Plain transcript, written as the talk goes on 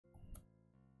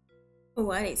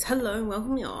Alrighties, hello and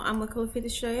welcome y'all. I'm looking for to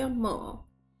show you more.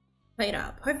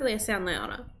 PlateUp. Hopefully I sound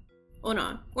louder. Or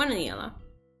no, one or the other.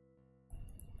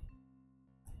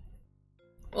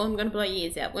 Or I'm gonna blow your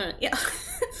ears out. Yeah.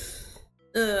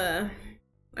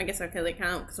 I guess I really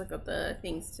can't because I got the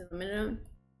things to limit them.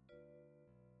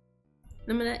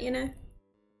 Limit that, you know?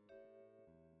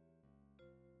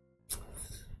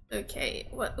 Okay,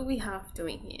 what are we half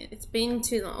doing here? It's been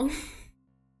too long.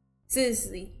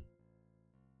 Seriously.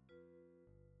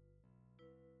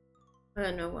 I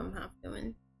don't know what I'm half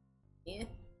doing here.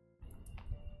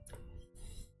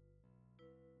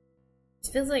 It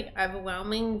feels like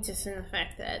overwhelming just in the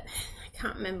fact that I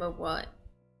can't remember what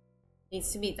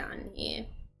needs to be done here.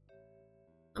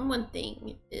 And one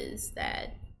thing is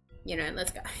that, you know,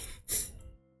 let's go.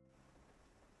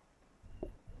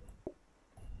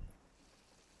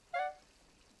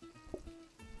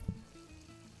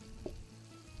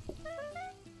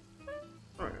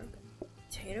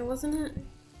 Potato, wasn't it?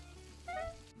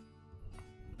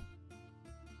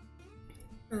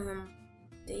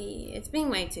 It's been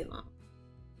way too long.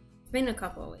 It's been a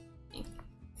couple of weeks.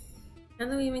 How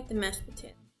do we make the mashed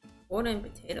potato? Water and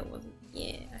potato wasn't.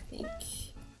 Yeah, I think.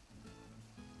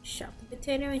 Shove the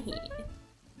potato in here.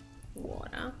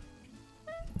 Water.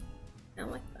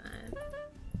 Not like that.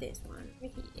 This one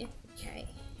over here. Okay.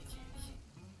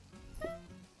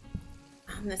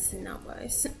 That's the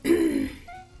numbers.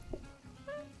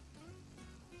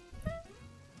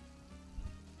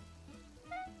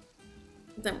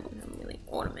 That one I'm really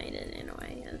automated in a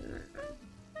way, isn't it?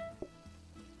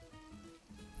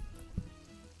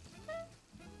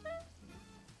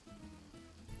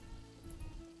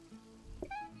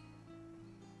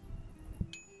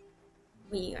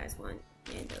 What do you guys want?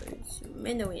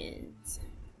 Mandarins.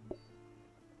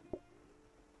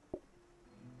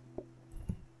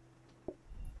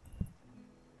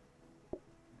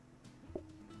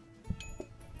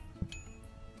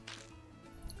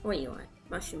 What do you want?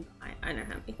 Mushroom pie. I know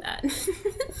how to make that.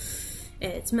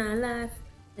 It's my life.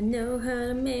 I know how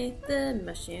to make the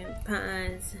mushroom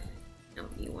pies. No,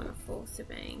 you want a full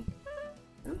shebang.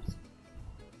 Oops.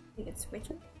 You can switch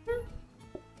it.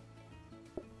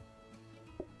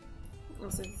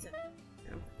 Also,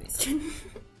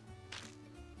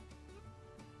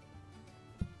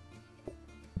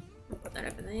 I'll put that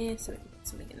over there so we can get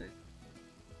something in there.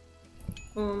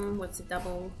 What's the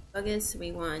double burgers? So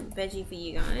we want veggie for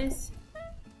you guys.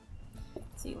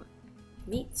 So you want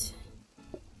meat,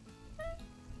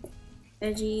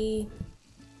 veggie,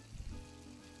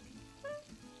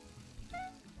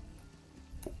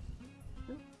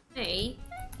 hey,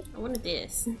 I wanted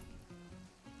this.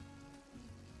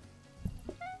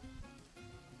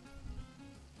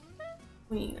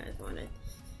 What do you guys wanted?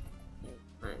 You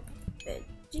want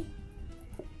veggie,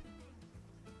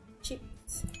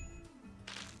 chips.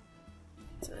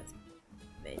 So that's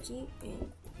veggie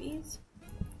and beans.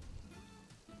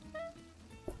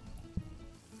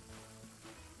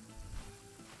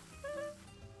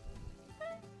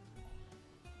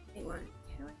 They want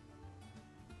carrot,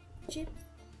 chips.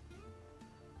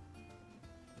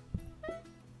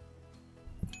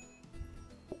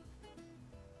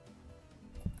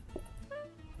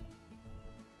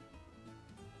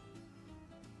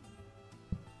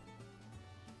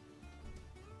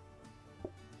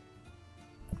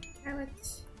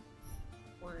 Carrots.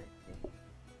 1,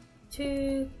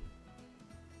 2.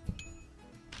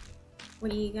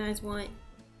 What do you guys want?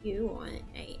 You want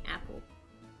a apple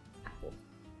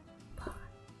pie.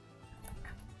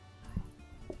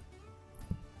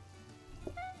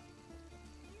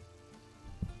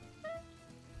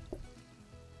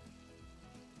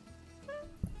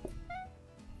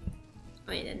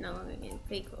 Wait, another one again.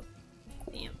 Pretty cool.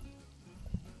 Damn.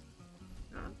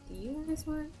 Do you guys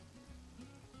want?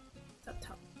 It's up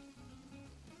top.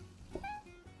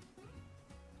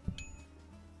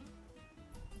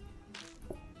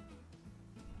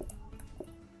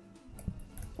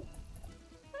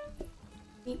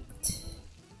 Meat.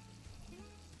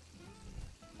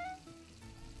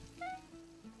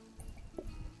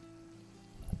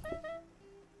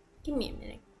 Give me a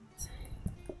minute.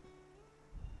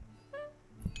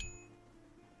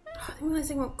 Oh, I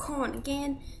realized I want corn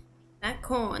again. That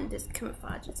corn just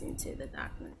camouflages into the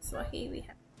darkness. Lucky we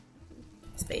have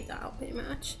speed dial pretty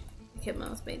much. Keep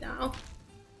my speed dial.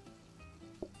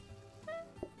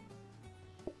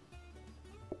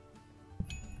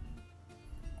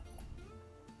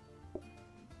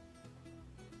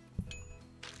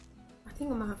 I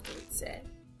think I'm gonna have to reset.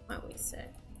 Might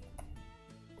reset.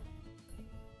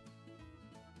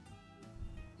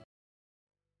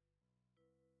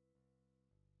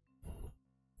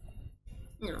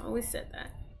 No, I always said that.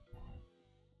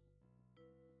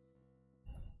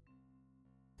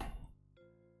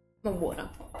 More water.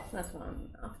 That's what I'm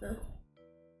after.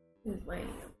 Who's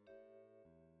waiting?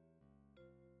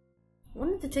 I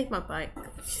wanted to take my bike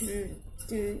to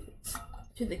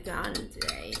the garden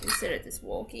today instead of just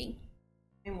walking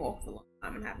and walk for a long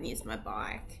time and having to use my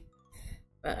bike.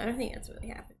 But I don't think that's really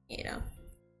happened either.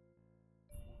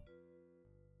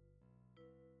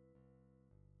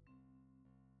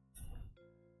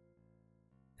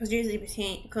 Because usually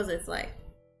because it's like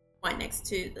right next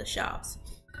to the shops.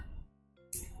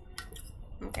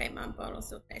 Okay, my bottle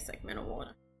still tastes like mineral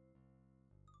water.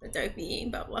 The dopey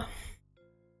bubbler.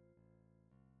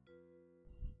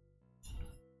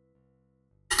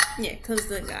 Yeah, because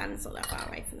the garden's not that far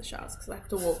away from the shops, because I have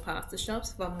to walk past the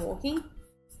shops if I'm walking.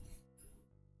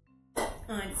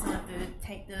 I just have to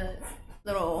take the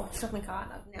little shopping cart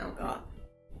I've now got.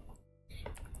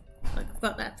 Like, I've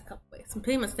got that for a couple of weeks. I'm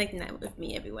pretty much taking that with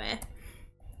me everywhere.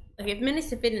 Like, I've managed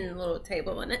to fit in a little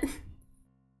table in it.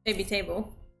 Baby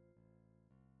table.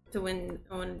 To when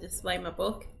I want to display my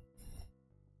book.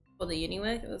 For the uni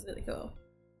work, it was really cool.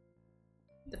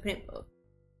 The print book.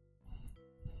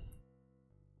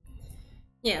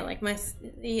 Yeah, like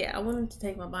I wanted to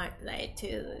take my bike today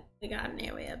to the garden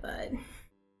area, but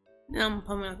I'm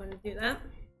probably not going to do that.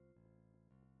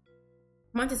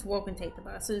 I might just walk and take the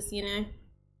buses, you know?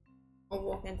 Or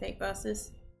walk and take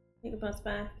buses. Take a bus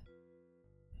back.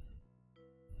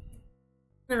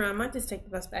 I don't know, I might just take the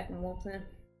bus back and walk there.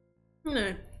 I don't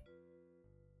know.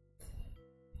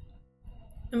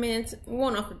 I mean, it's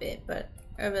worn off a bit, but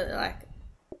over like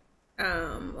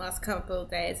last couple of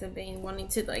days I've been wanting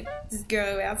to like just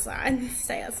go outside,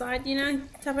 stay outside, you know,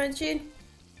 type of attitude.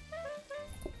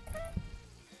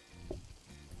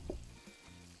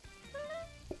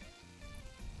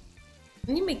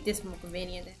 And you make this more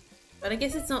convenient, but I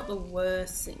guess it's not the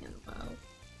worst thing in the world.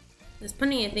 There's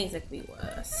plenty of things that could be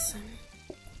worse.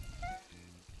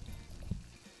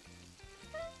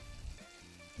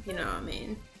 You know what I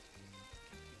mean?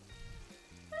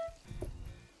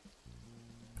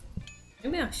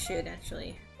 Maybe I should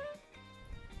actually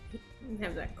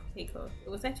have that cookie cook. It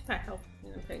was actually quite helpful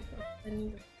in the cookie cook. I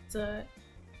need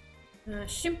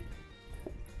shrimp.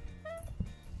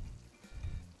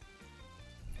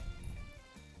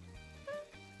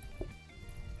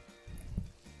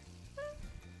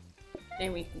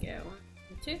 Then we can go 1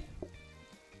 and 2.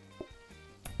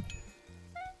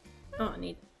 Oh, I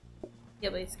need to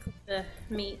at least cook the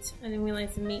meat. I didn't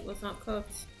realize the meat was not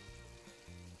cooked.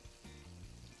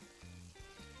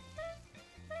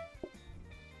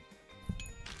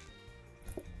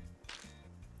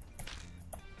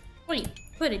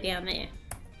 Put it down there.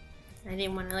 I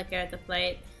didn't want to let go of the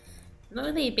plate. I'm not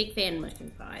really a big fan of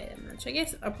mushroom pie that much. I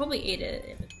guess I'll probably eat it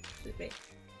if it's too big.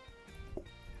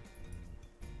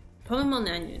 Probably more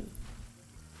than onion.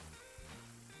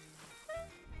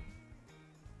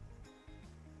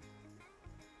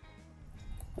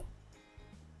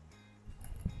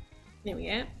 There we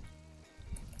go.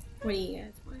 What do you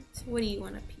guys want? What do you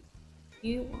want?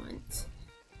 You want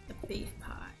a beef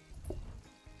pie.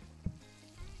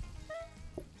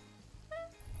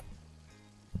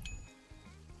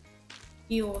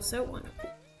 You also want a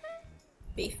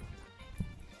beef pie.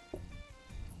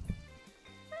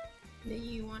 Then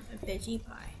you want a veggie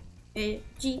pie.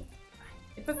 Veggie pie.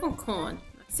 If I want corn,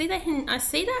 I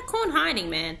see that corn hiding,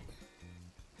 man.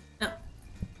 Oh,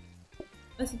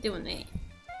 what's it doing there?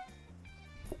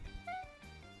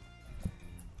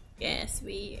 Yes,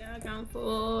 we are going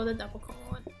for the double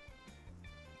corn.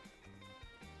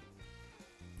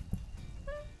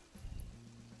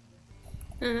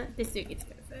 This dude gets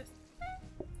to go first.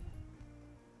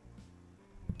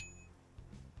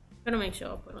 Gotta make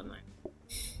sure I put on that.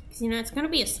 Because, you know, it's gonna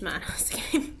be a smart ass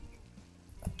game.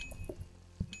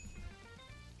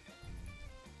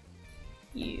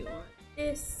 You want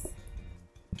this.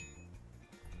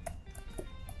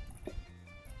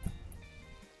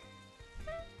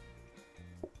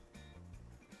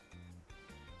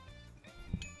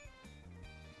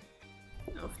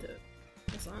 I'll have to put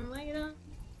this on later.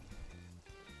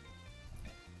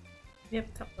 Yep,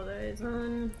 a couple of those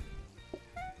on.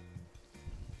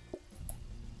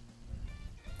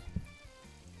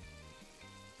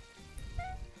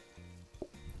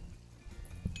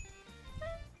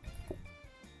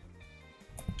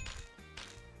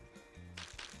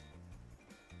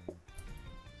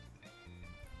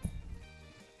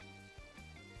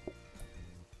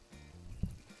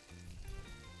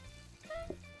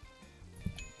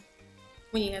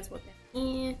 What do you guys want that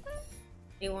here?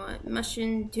 They want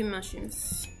mushroom, 2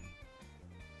 mushrooms.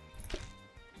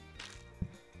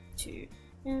 2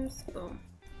 mushrooms, boom.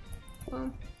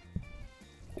 Boom.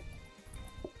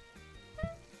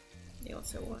 They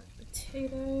also want the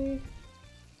potato.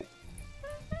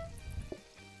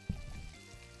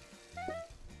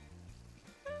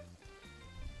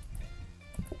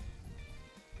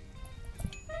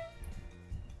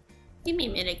 Give me a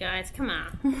minute, guys. Come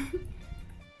on.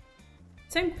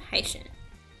 So impatient.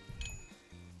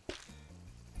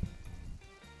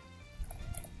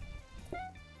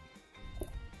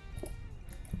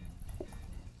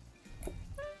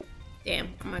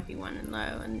 Damn, I might be one and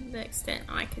low and the extent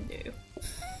I can do.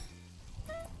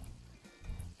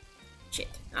 Shit.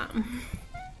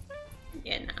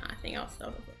 Yeah, nah, I think I'll stop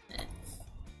it with that.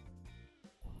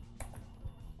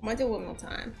 I might do it one more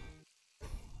time.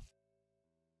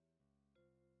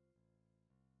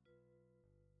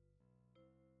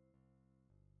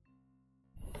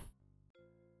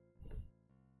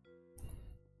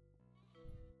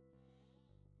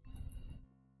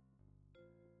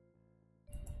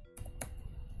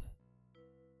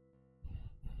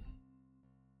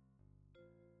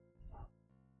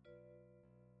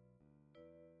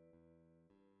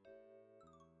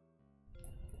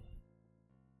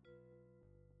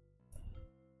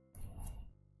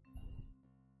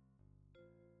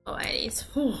 Oh, 80s.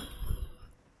 Whew.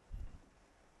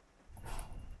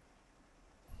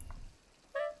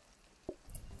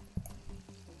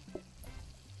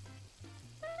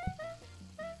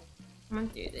 I'm gonna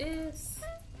do this.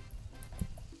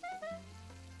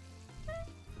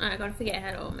 I gotta forget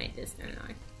how to automate this, don't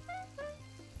I?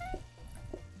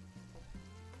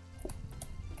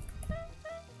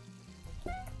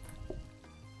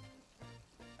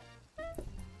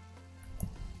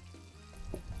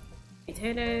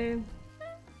 Potato,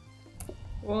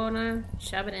 water,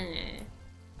 shove it in there.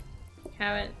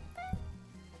 Carrot.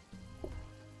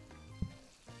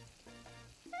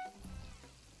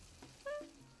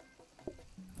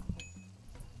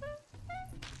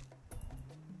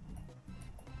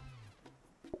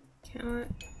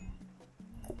 Carrot.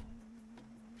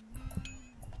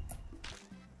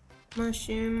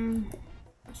 Mushroom.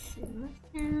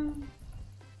 Mushroom.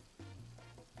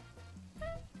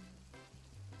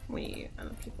 What do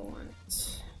other people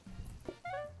want?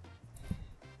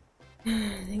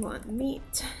 They want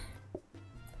meat.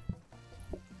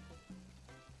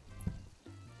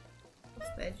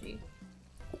 What's veggie?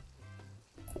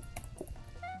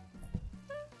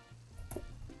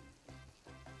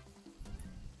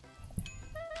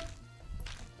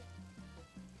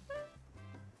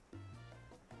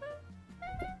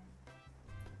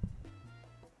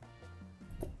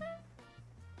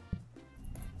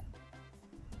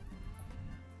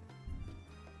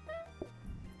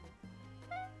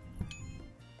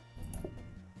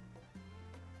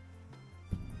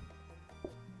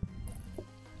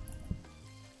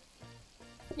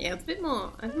 Yeah, it's a bit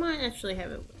more. I might actually have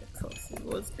it with the course. It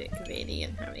was a bit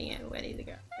convenient having it ready to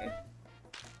go.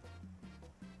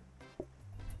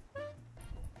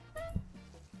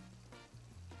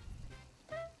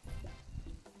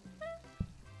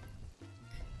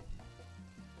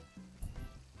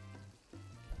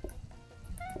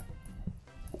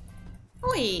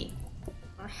 Oi!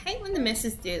 I hate when the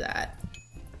messes do that.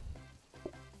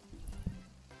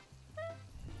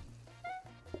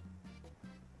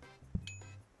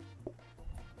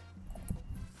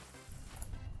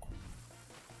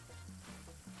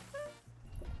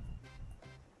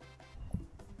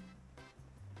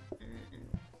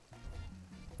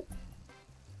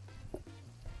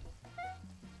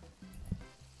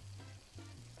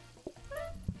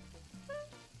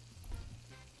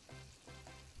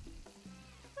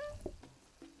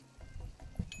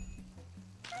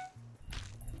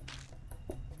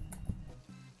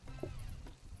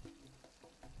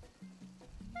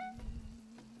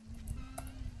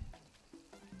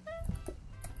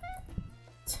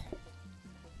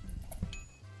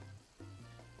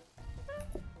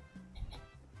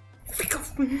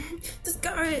 Just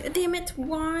go, damn it,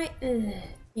 why? Ugh,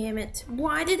 damn it,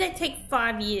 why did that take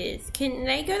 5 years? Can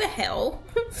they go to hell?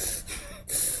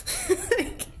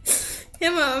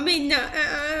 Come on, I mean, no,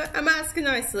 I'm asking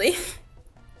nicely.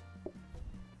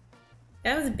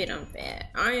 That was a bit unfair.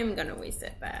 I am gonna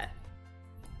reset that.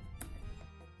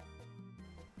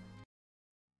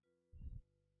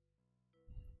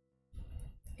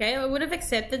 Okay, I would have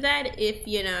accepted that if,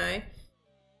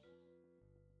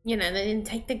 they didn't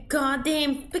take the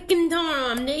goddamn freaking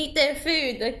time to eat their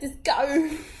food. Like, just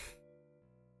go.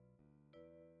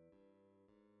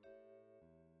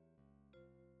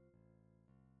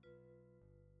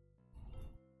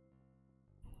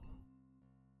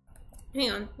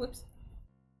 Hang on, whoops.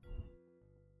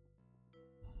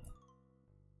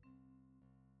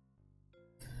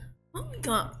 What we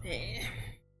got there?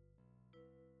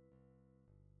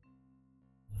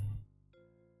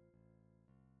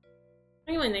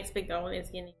 think my next big goal is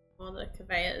getting all the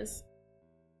conveyors.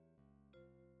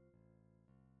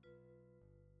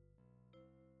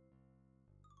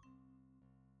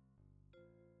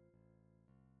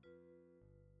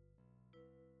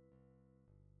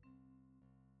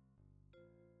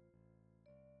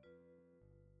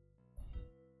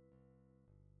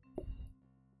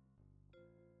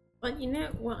 But you know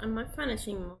what? I might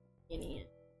finishing more getting it.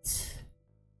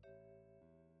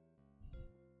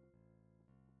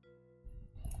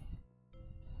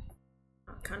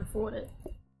 I can't afford it.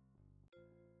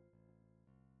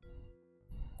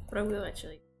 But I will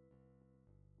actually.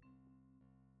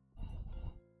 I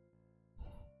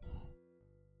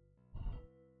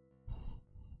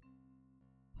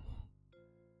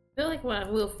feel like what I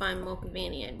will find more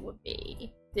convenient would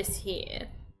be this here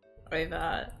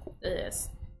over this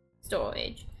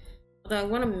storage. Although I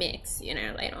want to mix, you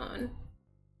know, later on.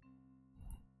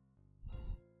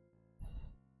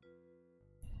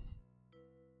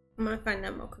 I might find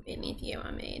that more convenient if you know what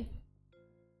I mean.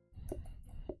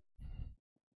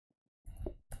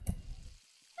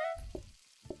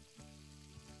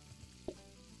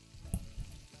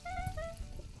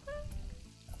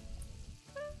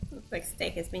 Looks like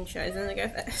steak has been chosen to go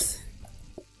first.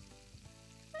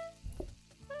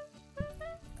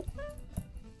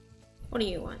 What do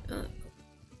you want? Oh.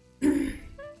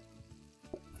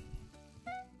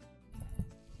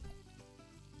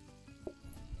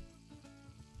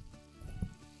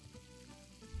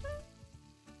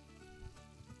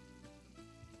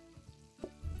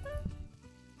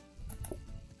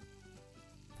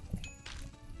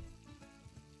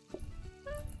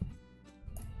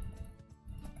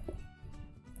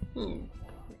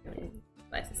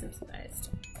 Slices some sliced.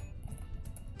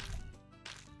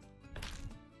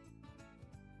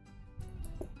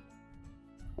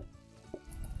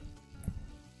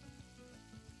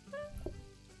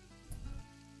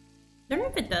 I don't know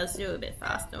if it does do a bit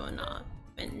faster or not.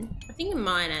 And I think it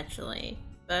might actually,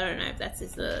 but I don't know if that's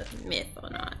just a myth or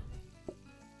not.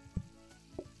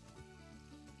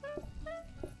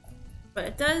 But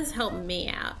it does help me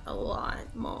out a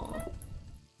lot more.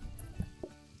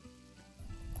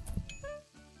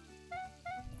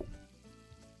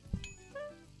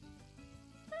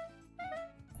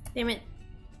 Damn it.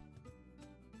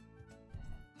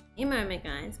 A moment,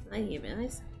 guys. Can I give you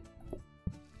this?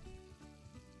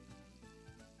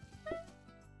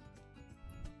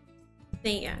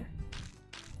 There you go.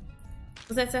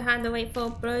 Was that so hard to wait for,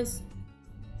 bros?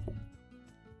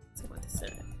 So what to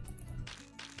serve?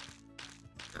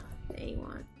 Oh, there you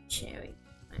want cherry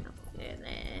pineapple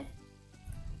there.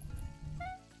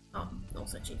 Oh,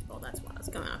 also cheese ball. That's why I was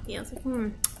going up here. I was like,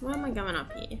 why am I going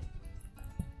up here?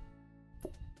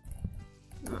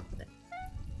 Up there.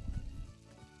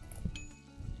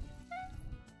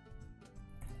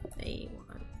 There you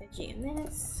want veggie in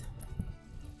this.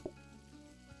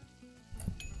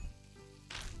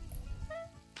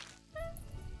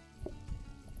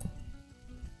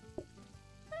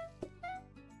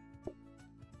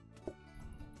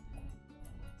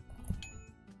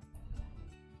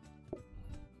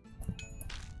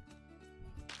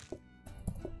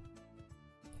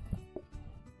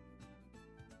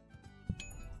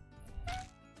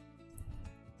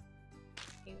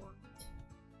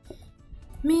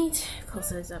 Meat, of course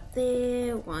those up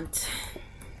there, want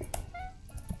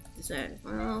dessert as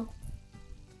well.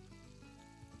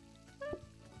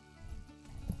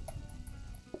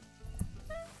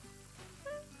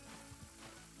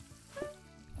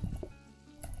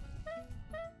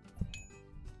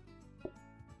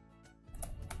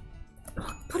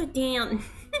 Oh, put it down.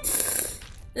 I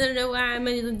don't know why my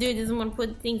little dude doesn't want to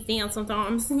put things down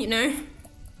sometimes, you know?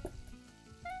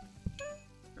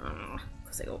 Oh,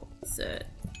 because I got dessert.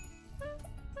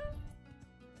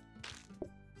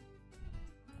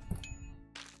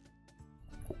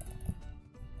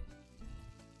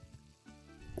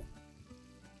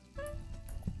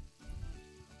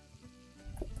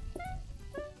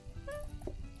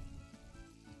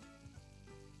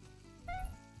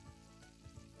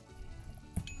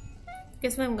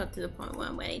 Guess we haven't got to the point where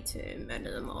I'm ready to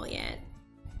murder them all yet.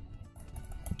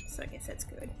 So I guess that's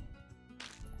good.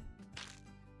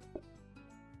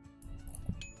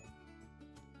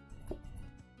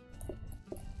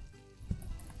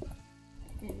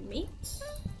 And meat.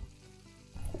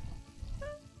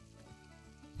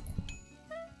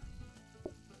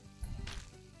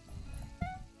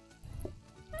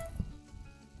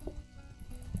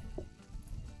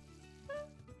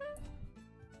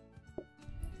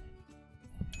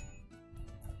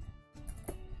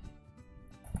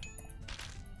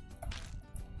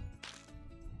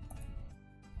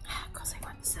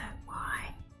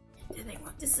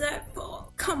 dessert for?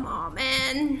 Come on,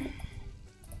 man.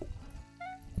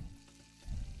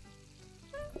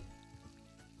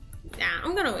 Nah,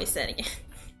 I'm gonna waste that again.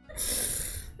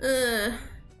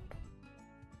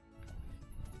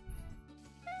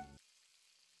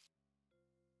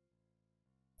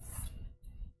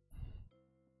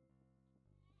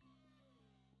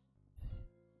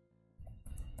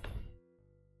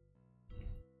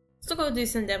 Still gotta do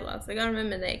some devlogs. I gotta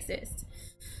remember they exist.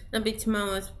 That'll be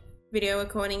tomorrow's video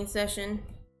recording session.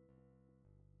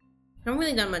 I haven't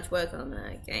really done much work on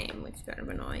that game, which is kind of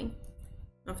annoying.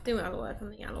 I have to do other work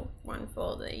on the other one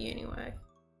for the uni work.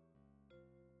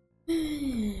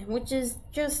 Which is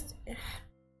just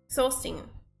exhausting.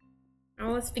 I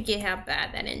always forget how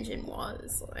bad that engine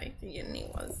was, like the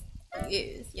uni was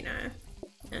used, you know?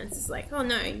 And it's just like, oh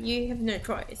no, you have no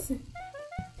choice.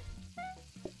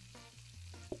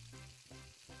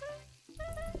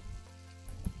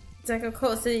 It's like, of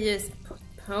course, they just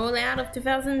pull out of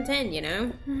 2010, you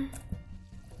know?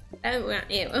 Oh, well,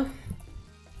 yeah, well.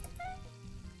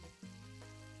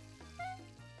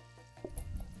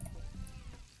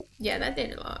 Yeah, that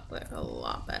did work a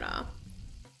lot better.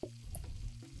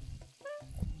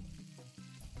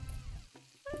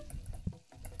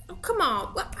 Oh, come on.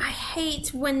 What? I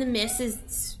hate when the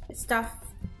misses stuff,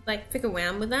 like, fick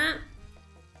around with that.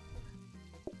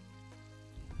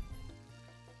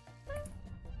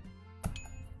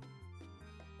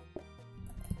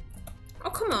 Oh,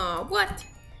 come on, what?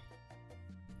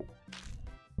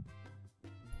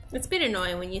 It's a bit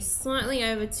annoying when you're slightly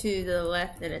over to the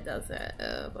left and it does that.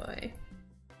 Oh boy.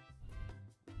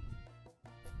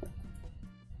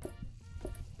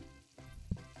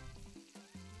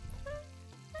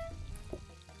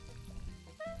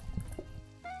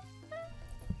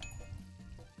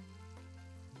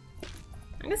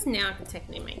 I guess now I can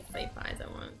technically make 3 pies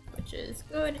at once, which is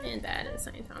good and bad at the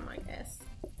same time, I guess.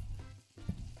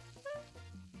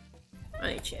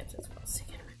 I need chips as well, so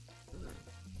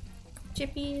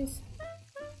chippies.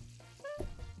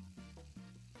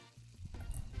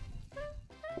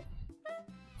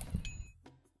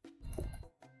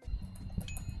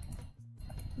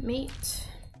 Meat.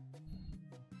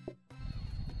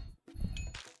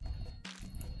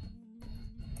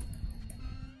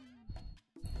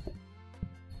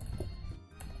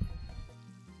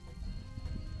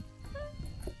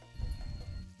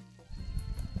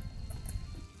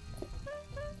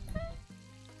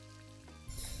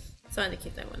 So I had to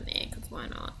keep that one there, because why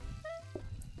not?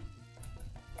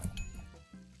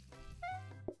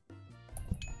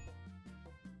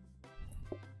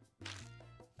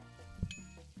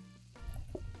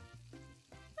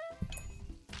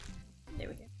 There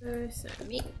we go, so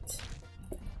meat.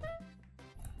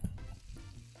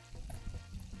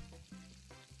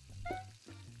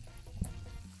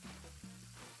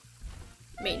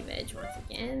 Meat and veg once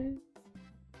again.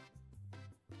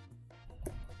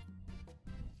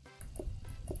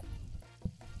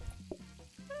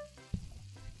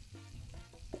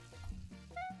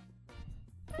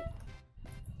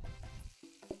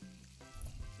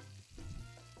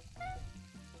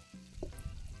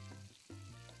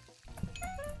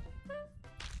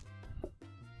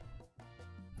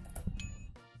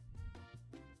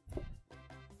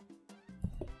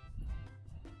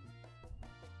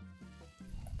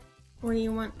 What do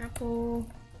you want, apple?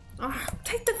 Oh,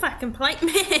 take the fucking plate,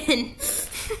 man!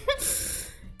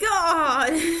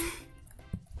 God!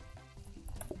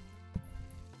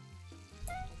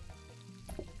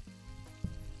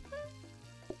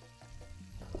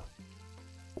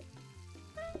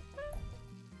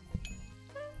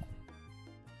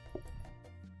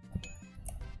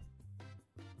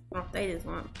 Oh, they just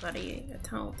want bloody a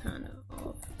total ton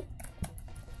of.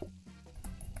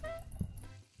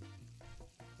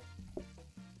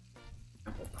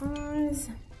 Pies.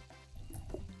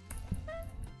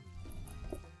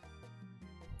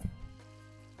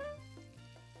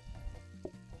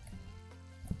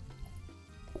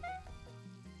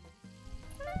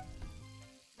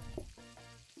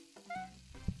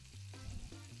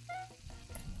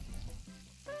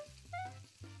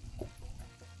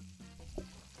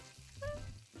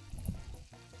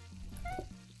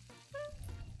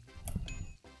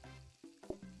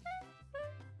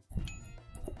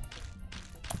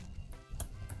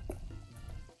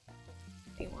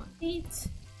 Eat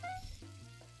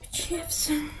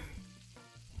chips.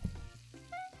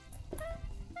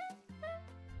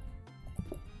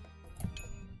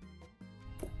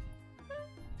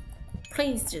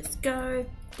 Please just go.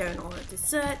 Don't order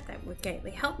dessert. That would greatly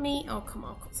help me. Oh, come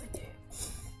on, of course I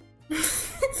do.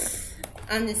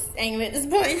 I'm just angry at this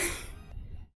point.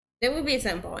 There will be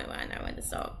some point where I know when to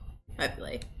stop.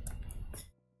 Hopefully.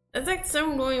 That's like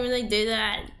so annoying when they do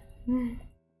that.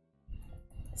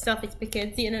 Selfish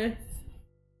kids, you know.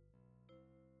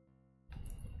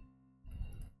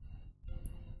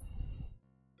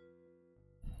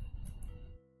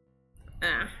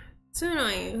 It's so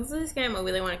annoying because this game I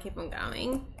really want to keep on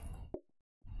going.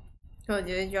 I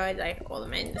do enjoy like all the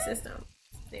main system,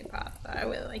 the parts that I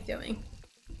really like doing.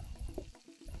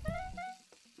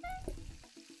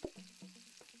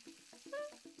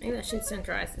 Maybe I should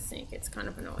centralize the sink. It's kind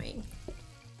of annoying.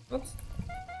 Oops.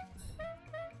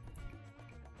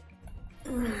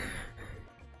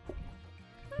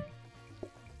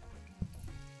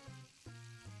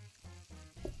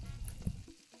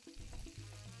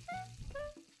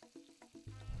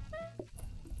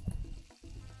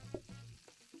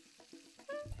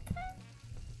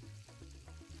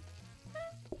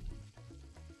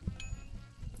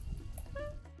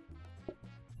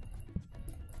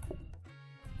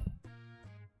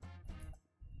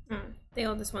 They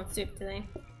all just want soup today.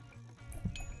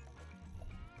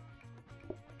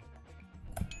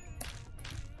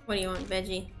 What do you want,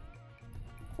 veggie?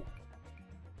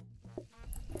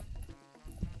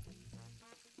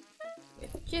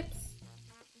 With chips.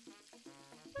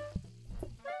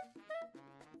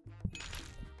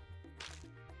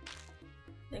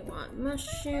 They want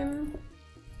mushroom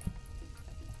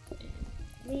and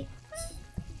meat.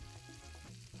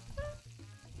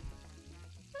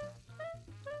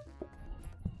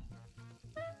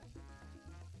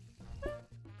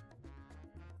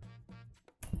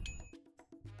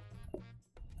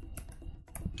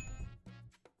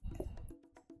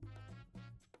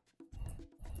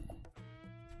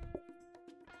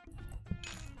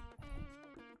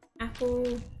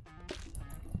 Apple.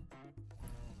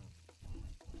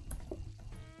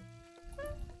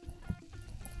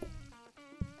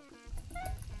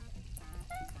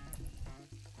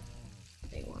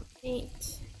 They want meat.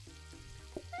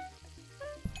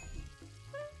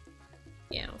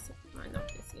 Yeah, I'll set mine up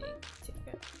this week.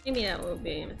 Maybe that will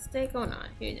be a mistake or not,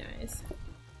 who knows.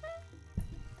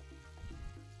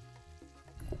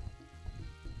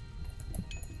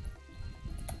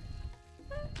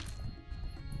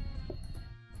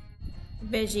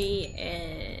 Veggie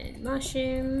and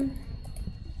mushroom.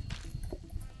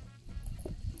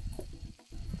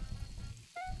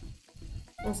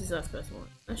 What's this last person want?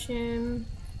 Mushroom.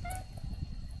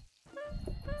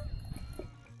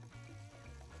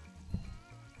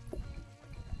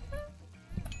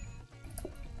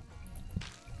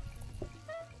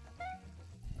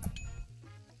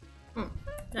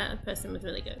 That person was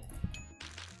really good.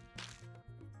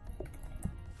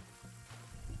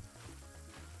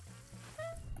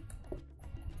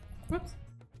 Whoops.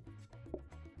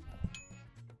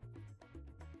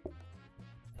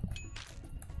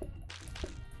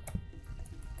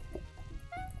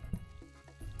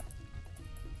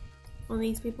 All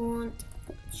these people want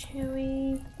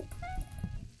cherry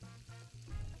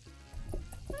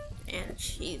and a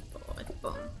cheese board.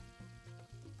 Boom.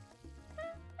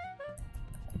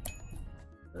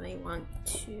 They want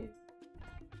 2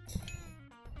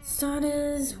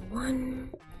 starters,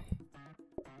 1.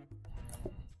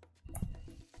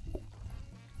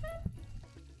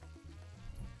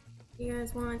 You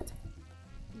guys want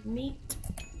meat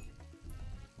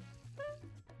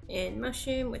and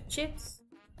mushroom with chips.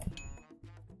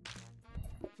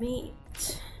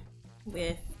 Meat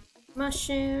with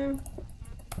mushroom,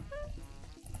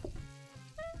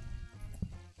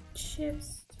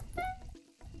 chips,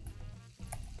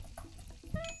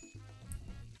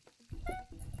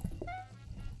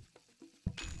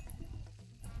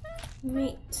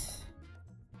 meat.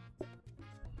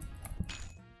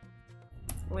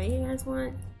 What do you guys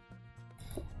want?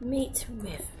 Meat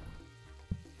with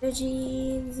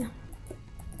veggies.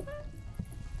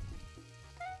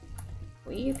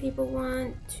 What you people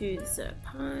want? 2 dessert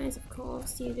pies, of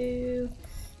course you do.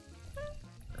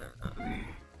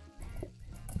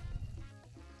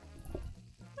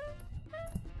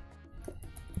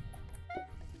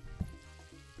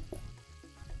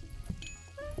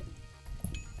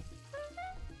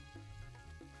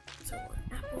 So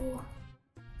apple.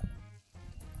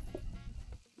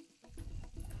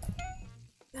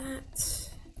 That.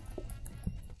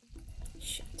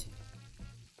 Shit.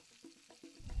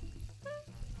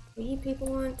 What you people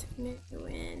want? Wind.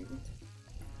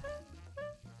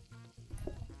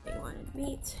 They wanted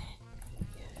meat.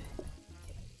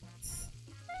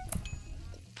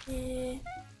 Yeah.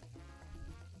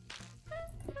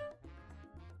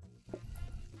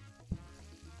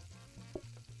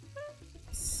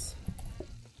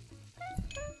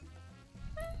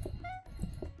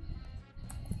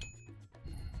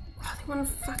 Want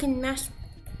fucking mashed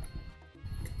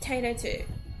potato too.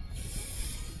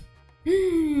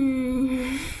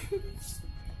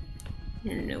 I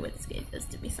don't know what scary does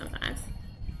to me sometimes.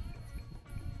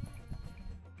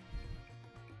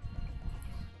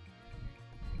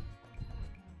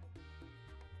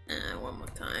 One more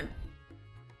time.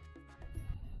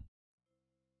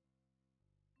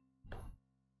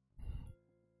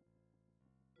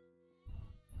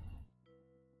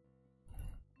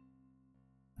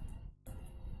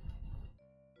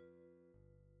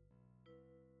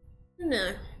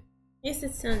 No. Yes,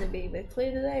 it's starting to be a bit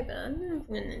clear today, but I don't know if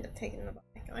I'm gonna end up taking the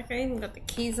bike. Like, I even got the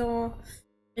keys all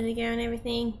ready to go and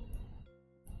everything.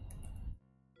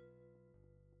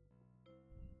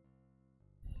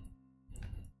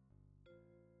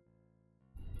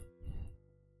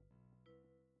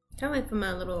 Can't wait for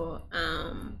my little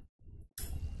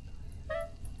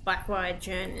bike ride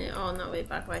journey. Oh, not really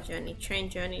bike ride journey, train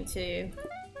journey to,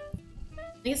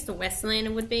 I guess, the Westland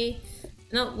it would be.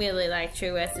 Not really like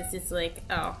True West, it's just like,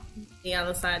 oh, the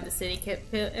other side of the city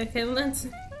equivalent.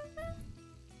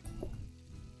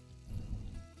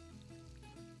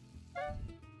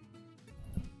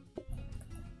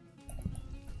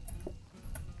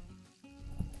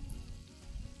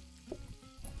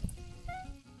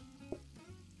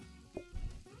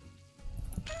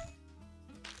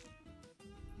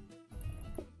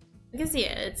 I guess,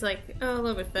 yeah, it's like a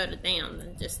little bit further down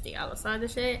than just the other side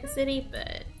of the city,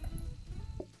 but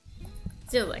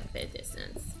still like the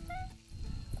distance.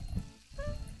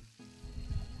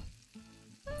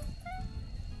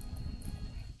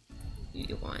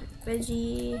 You want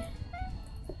veggie.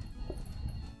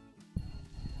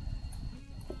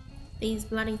 These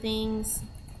bloody things.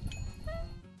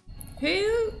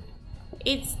 Who?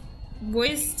 It's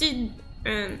wasted.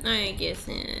 I guess.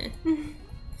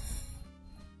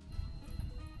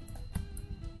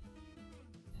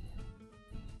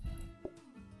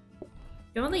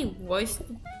 You only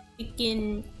roasted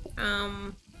chicken,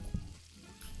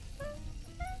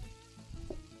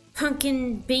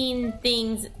 pumpkin bean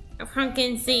things,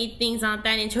 pumpkin seed things aren't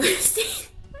that interesting.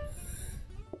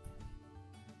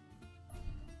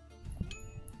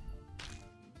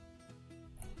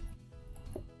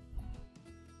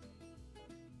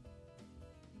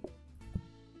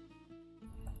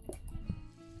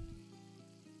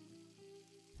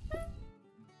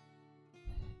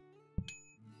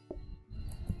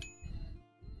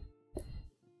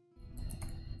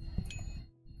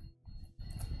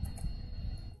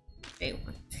 Wait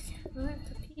one second. Right up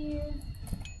here.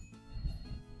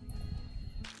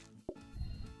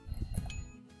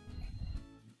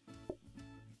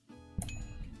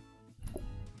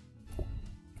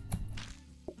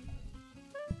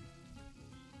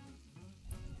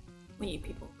 We need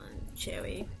people on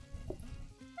cherry.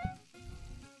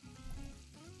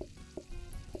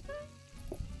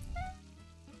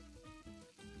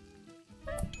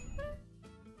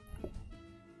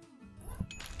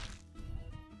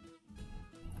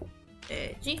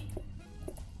 Veggie.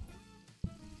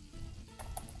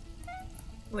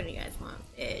 What do you guys want?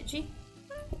 Veggie.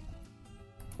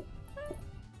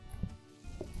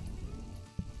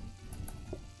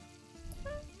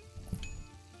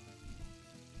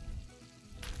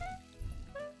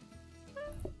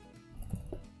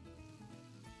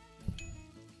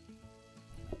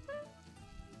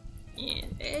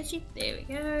 And veggie. There we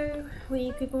go. What do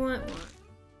you people want? One,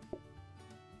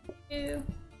 two.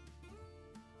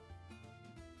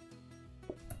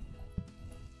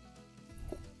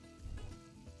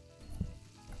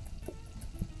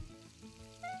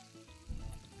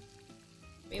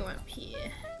 We want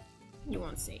here. You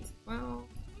want seeds? Well,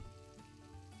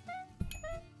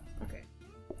 okay.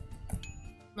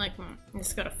 Like,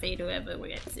 just gotta feed whoever we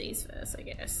get these first, I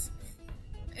guess.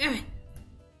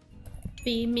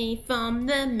 Feed me from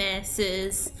the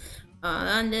messes all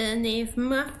underneath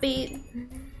my feet.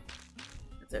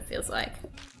 That's what it feels like.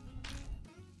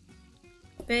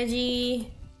 Veggie,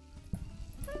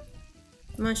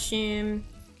 mushroom,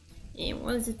 and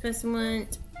what does this person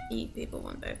want? You people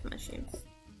want both mushrooms.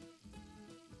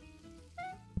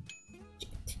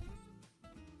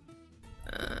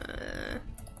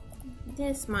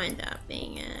 This might end up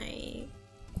being a,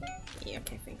 yeah,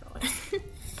 okay, thank God.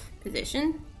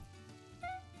 Position.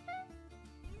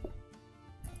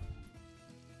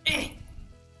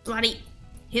 Bloody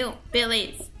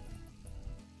hillbillies.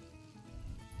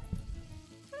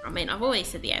 I mean, I've always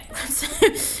said the F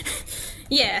word, so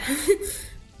yeah.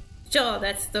 Sure,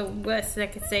 that's the worst I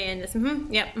could say in this.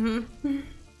 Yep.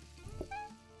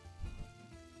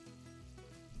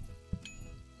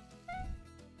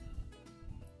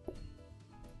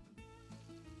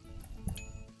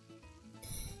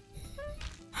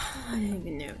 I don't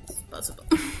even know if this is possible.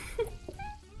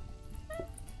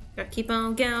 keep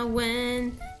on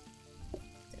going.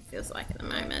 It feels like at the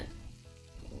moment.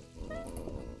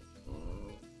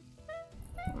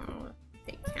 Oh,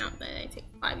 they count that they take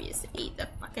 5 years to eat the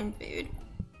fucking food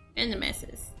and the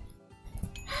messes.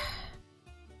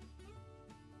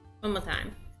 One more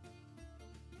time.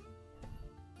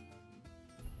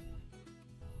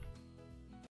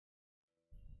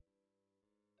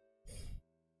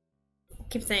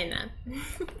 Keep saying that.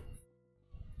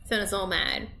 So it's all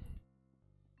mad.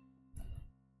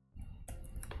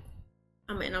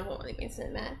 I mean, I've already been so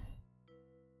mad.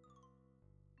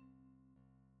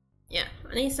 Yeah,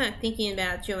 I need to start thinking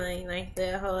about during like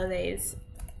the holidays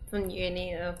from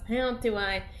uni of how do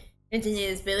I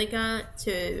engineer this billy cart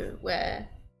to where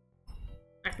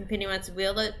I can pretty much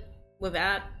wield it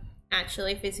without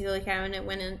actually physically carrying it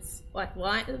when it's like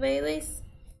light at the very least.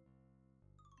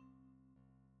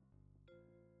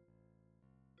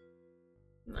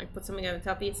 Like put something over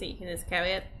top of you so you can just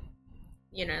carry it,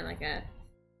 you know, like a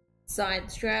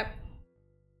side strap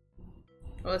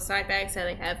or a side bag, so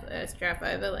they have a strap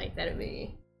over. Like that'd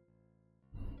be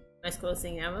the most coolest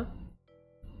thing ever.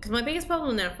 Because my biggest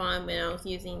problem that I find when I was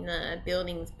using the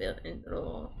buildings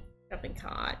little shopping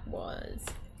cart was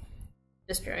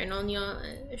the strain on your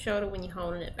shoulder when you're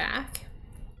holding it back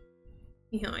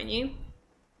behind you.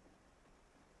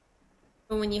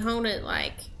 But when you hold it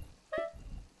like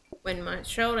when my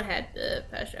shoulder had the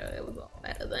pressure, it was a lot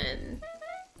better than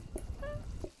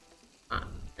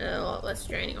a lot less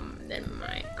straining than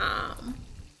my arm.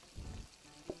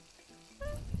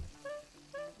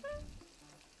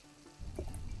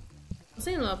 I've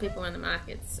seen a lot of people in the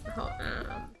markets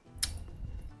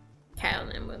carrying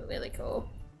them were really cool.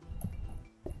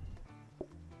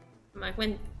 Like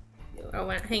when I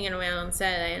went hanging around on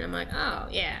Saturday and I'm like, oh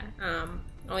yeah,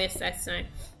 oh yesterday, so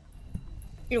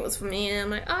it was for me, and I'm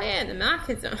like, oh yeah, the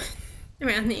market's on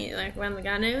around here, like around the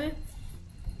garden area.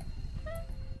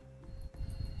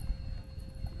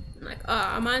 I'm like, oh,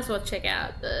 I might as well check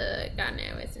out the garden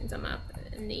area since I'm up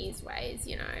in these ways,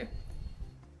 you know.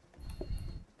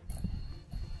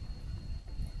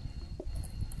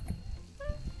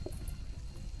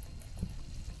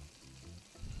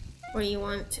 What do you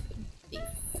want? Beef.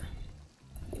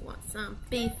 You want some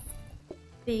beef,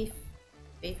 beef,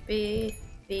 beef, beef,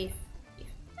 beef.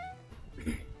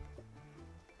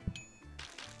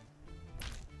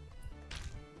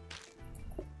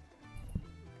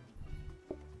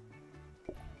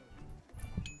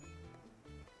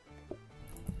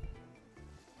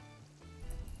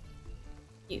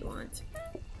 You want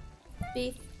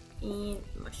beef and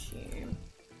mushroom,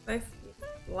 both with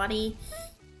bloody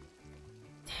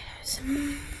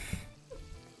potatoes.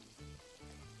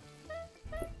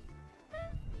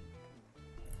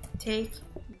 Take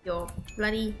your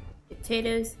bloody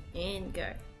potatoes and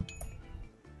go.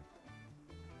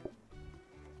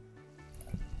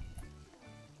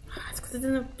 It's because it's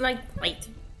in a bloody plate.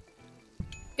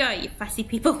 Go, you fussy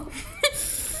people.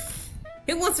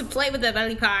 Who wants to play with that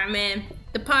bloody pie, man?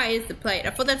 The pie is the plate. I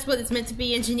thought that's what it's meant to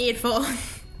be engineered for.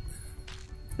 If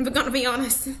we're gonna be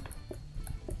honest.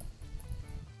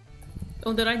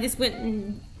 Although I just went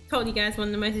and told you guys one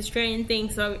of the most Australian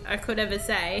things I could ever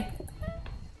say.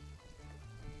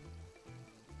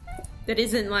 That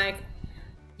isn't like,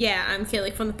 yeah, I'm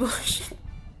Kelly from the bush.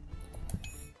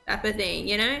 Type of thing,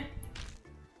 you know?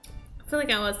 I feel like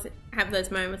I always have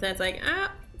those moments where it's like,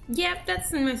 ah, yep, that's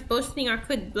the most bullshit thing I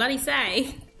could bloody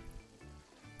say.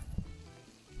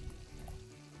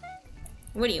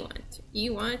 What do you want?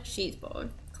 You want a cheese board.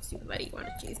 Of course you bloody want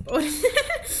a cheese board.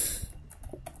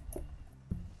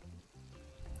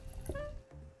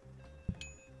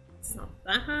 It's not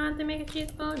that hard to make a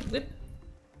cheese board. Whip.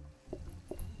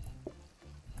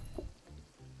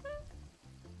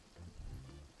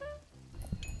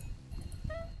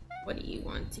 What do you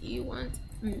want? Do you want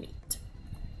meat?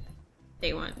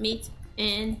 They want meat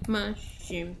and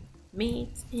mushroom.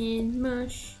 Meat and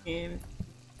mushroom.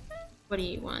 What do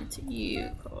you want? You,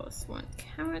 of course, want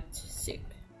carrot soup.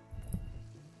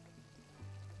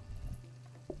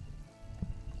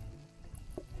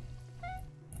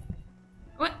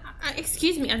 What?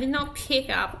 Excuse me, I did not pick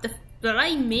up the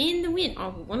bloody man in the wind. I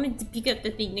wanted to pick up the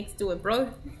thing next to it,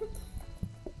 bro.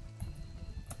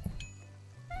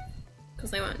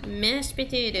 Because I want mashed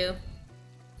potato.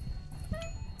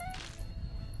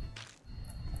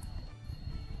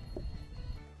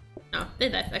 Oh, they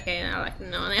left. Okay, I like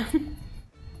them now.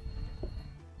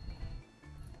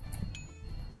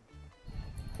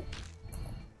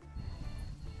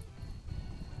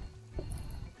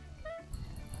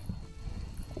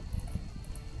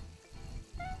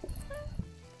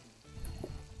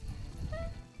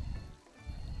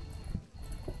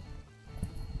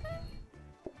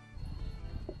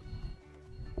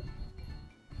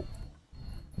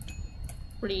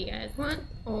 What do you guys want?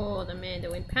 Or the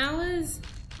Mandarin powers?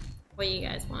 What do you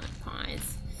guys want?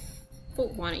 Pies.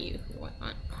 Put one of you who want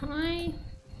pie.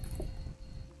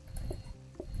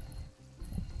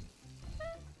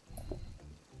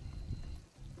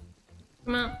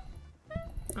 Come on.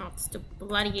 Oh, still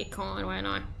bloody get con, won't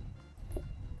I?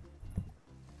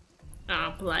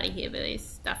 Oh, bloody hillbillies.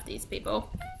 Stuff these people.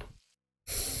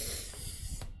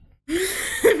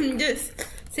 I'm just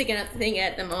sticking up the thing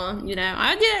at them all, you know.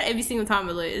 I do it every single time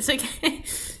I lose, okay?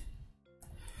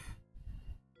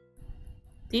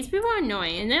 These people are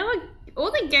annoying, and they're like,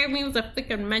 all they gave me was a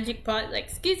freaking magic pot. Like,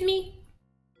 excuse me?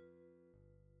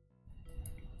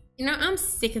 You know, I'm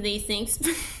sick of these things.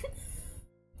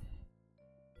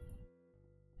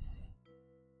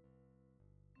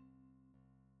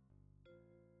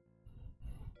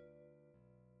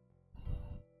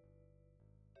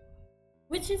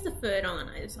 Which is the third on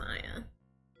I desire?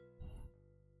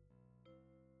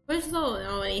 First of all, I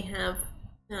already have,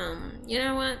 you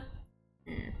know what?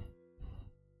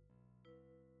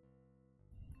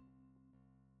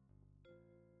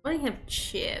 I only have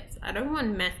chips. I don't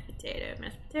want mashed potato.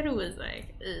 Mashed potato was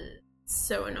like, ugh,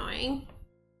 so annoying.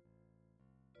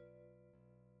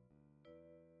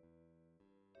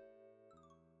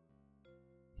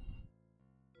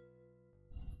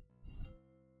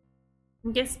 I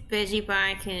guess veggie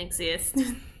pie can exist.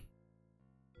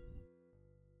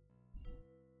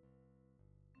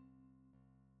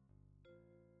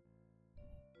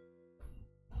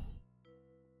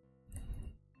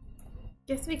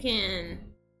 Guess we can.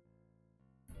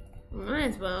 Might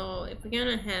as well, if we're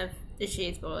gonna have the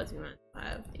cheese balls, we might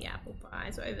have the apple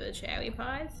pies over the cherry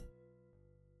pies.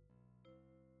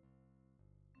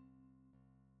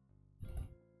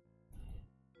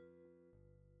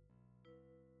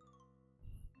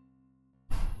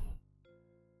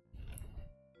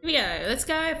 Here we go, let's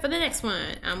go for the next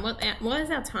one. What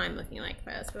is our time looking like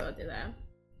first before I do that?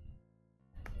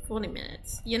 40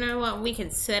 minutes. You know what, we can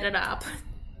set it up.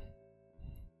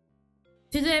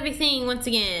 To do everything once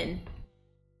again.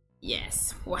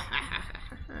 Yes.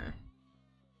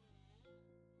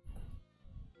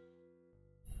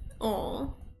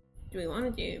 Or do we want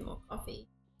to do more coffee?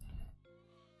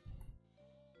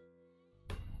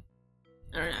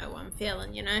 I don't know what I'm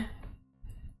feeling, you know?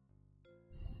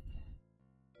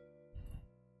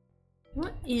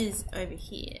 What is over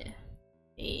here?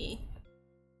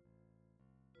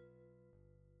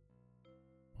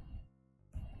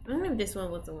 I don't know if this one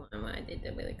was the one where I did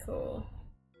that really cool.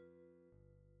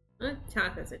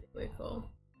 Tacos are really cool.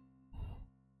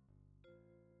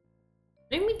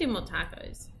 Maybe we do more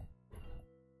tacos.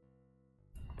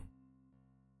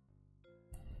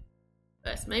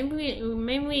 First, maybe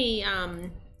we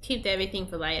keep everything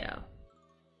for later.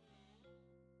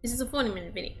 This is a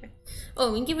 40-minute video.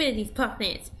 Oh, we can get rid of these pot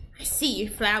plants. I see your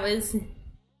flowers.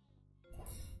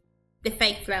 The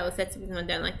fake flowers, that's the reason I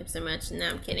don't like them so much. No,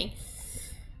 I'm kidding.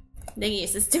 They're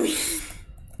useless to me.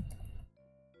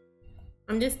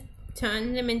 I'm just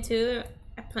turning them into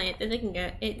a plant that they can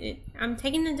go. I'm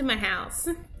taking them to my house.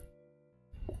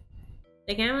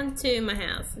 They're going to my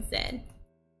house instead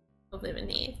of living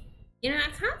here. You know,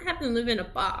 I can't have them live in a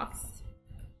box.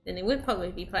 Then it would probably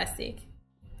be plastic.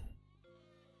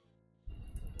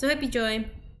 So hope you enjoy.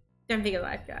 Don't forget to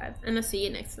like, guys, and I'll see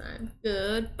you next time.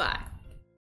 Goodbye.